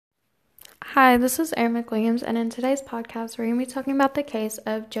Hi, this is Erin McWilliams, and in today's podcast, we're going to be talking about the case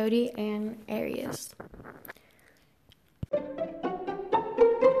of Jodi Arias.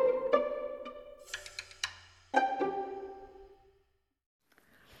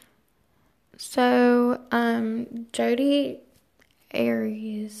 So, Jodi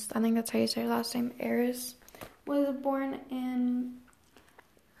Arias, I think that's how you say her last name, Arias, was born in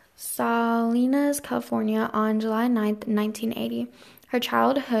Salinas, California on July 9th, 1980. Her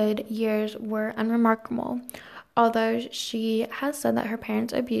childhood years were unremarkable, although she has said that her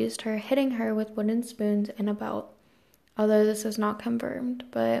parents abused her, hitting her with wooden spoons and a belt. Although this is not confirmed,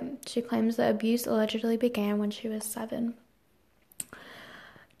 but she claims the abuse allegedly began when she was 7.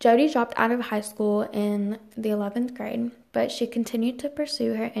 Jodi dropped out of high school in the 11th grade, but she continued to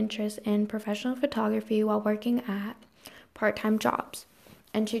pursue her interest in professional photography while working at part-time jobs.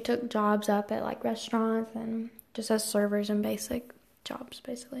 And she took jobs up at restaurants and just as servers and basic jobs,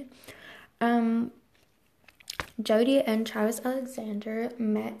 basically. Jodi and Travis Alexander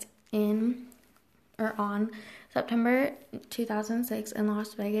met on September 2006 in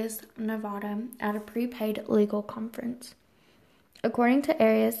Las Vegas, Nevada, at a prepaid legal conference. According to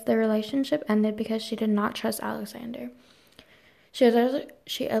Arias, the relationship ended because she did not trust Alexander. She later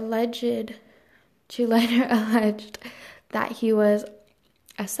alleged that he was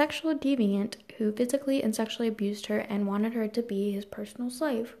a sexual deviant who physically and sexually abused her and wanted her to be his personal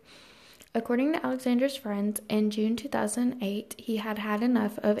slave. According to Alexander's friends, in June 2008, he had had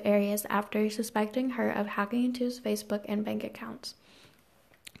enough of Arias after suspecting her of hacking into his Facebook and bank accounts.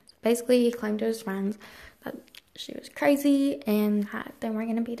 Basically, he claimed to his friends that she was crazy and that they weren't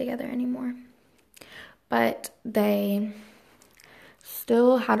going to be together anymore. But they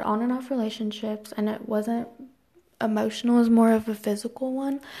still had on and off relationships, and it wasn't emotional, it was more of a physical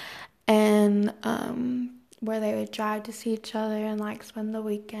one. And where they would drive to see each other and spend the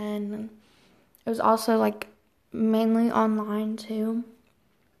weekend. And it was also mainly online too.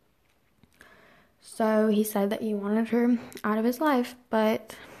 So he said that he wanted her out of his life,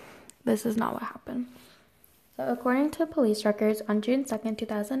 but this is not what happened. So according to police records, on June 2nd,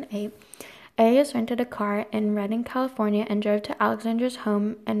 2008, Arias rented a car in Redding, California, and drove to Alexander's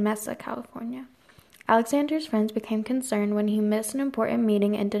home in Mesa, California. Alexander's friends became concerned when he missed an important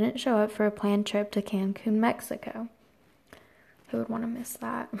meeting and didn't show up for a planned trip to Cancun, Mexico. Who would want to miss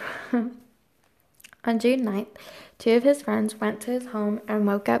that? On June 9th, 2 of his friends went to his home and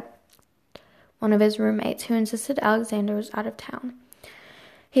woke up one of his roommates, who insisted Alexander was out of town.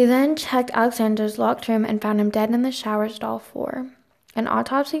 He then checked Alexander's locked room and found him dead in the shower stall floor. An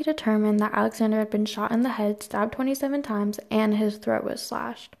autopsy determined that Alexander had been shot in the head, stabbed 27 times, and his throat was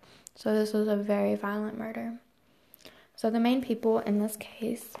slashed. So this was a very violent murder. So the main people in this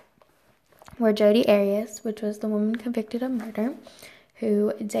case were Jodi Arias, which was the woman convicted of murder,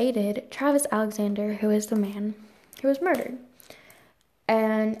 who dated Travis Alexander, who is the man who was murdered,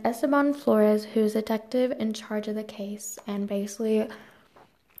 and Esteban Flores, who's a detective in charge of the case and basically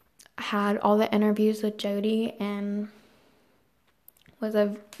had all the interviews with Jodi and was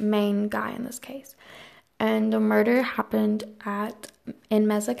a main guy in this case. And the murder happened in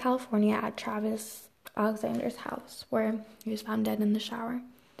Mesa, California, at Travis Alexander's house, where he was found dead in the shower.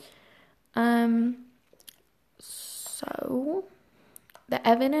 So the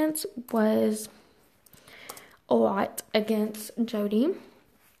evidence was a lot against Jodi.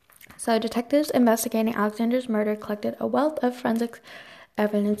 So detectives investigating Alexander's murder collected a wealth of forensic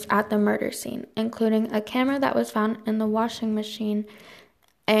evidence at the murder scene, including a camera that was found in the washing machine,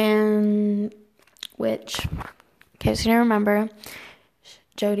 and which, in case you don't remember,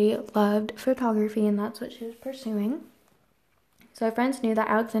 Jodi loved photography and that's what she was pursuing. So her friends knew that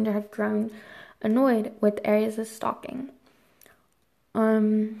Alexander had grown annoyed with Arias' stalking.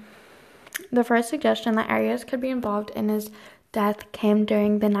 The first suggestion that Arias could be involved in his death came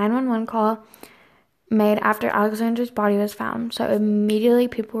during the 911 call made after Alexander's body was found. So immediately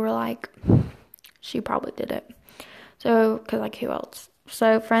people were like, she probably did it. So, because who else?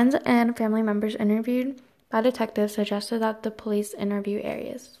 So friends and family members interviewed by detectives suggested that the police interview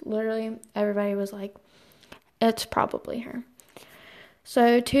Arias. Literally everybody was like, it's probably her.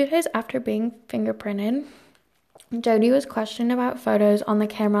 So 2 days after being fingerprinted, Jodi was questioned about photos on the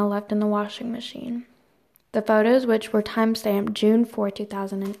camera left in the washing machine. The photos, which were timestamped June 4,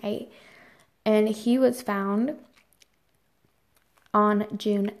 2008, and he was found on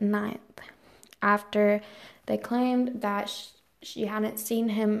June 9th. After they claimed that she hadn't seen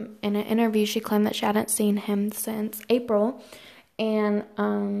him in an interview, she claimed that she hadn't seen him since April, and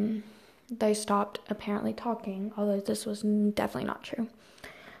they stopped apparently talking, although this was definitely not true.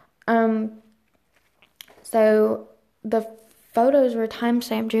 So the photos were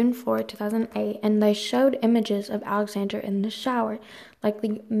timestamped June 4, 2008, and they showed images of Alexander in the shower,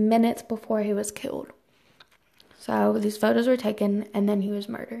 likely minutes before he was killed. So these photos were taken, and then he was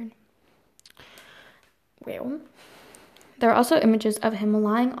murdered. Well, there are also images of him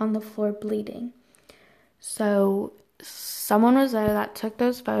lying on the floor bleeding. So someone was there that took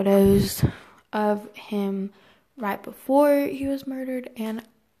those photos of him right before he was murdered and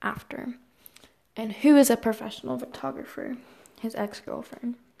after. And who is a professional photographer? His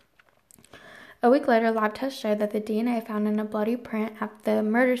ex-girlfriend. A week later, lab tests showed that the DNA found in a bloody print at the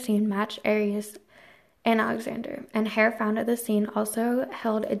murder scene matched Arias and Alexander, and hair found at the scene also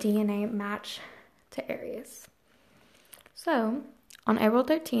held a DNA match to Arias. So, on April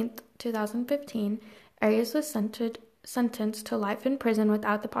 13th, 2015, Arias was sentenced to life in prison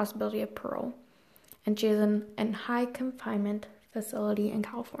without the possibility of parole, and she is in a high confinement facility in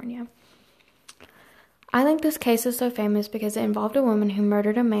California. I think this case is so famous because it involved a woman who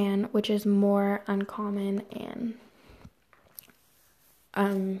murdered a man, which is more uncommon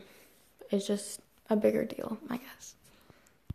and is just a bigger deal, I guess.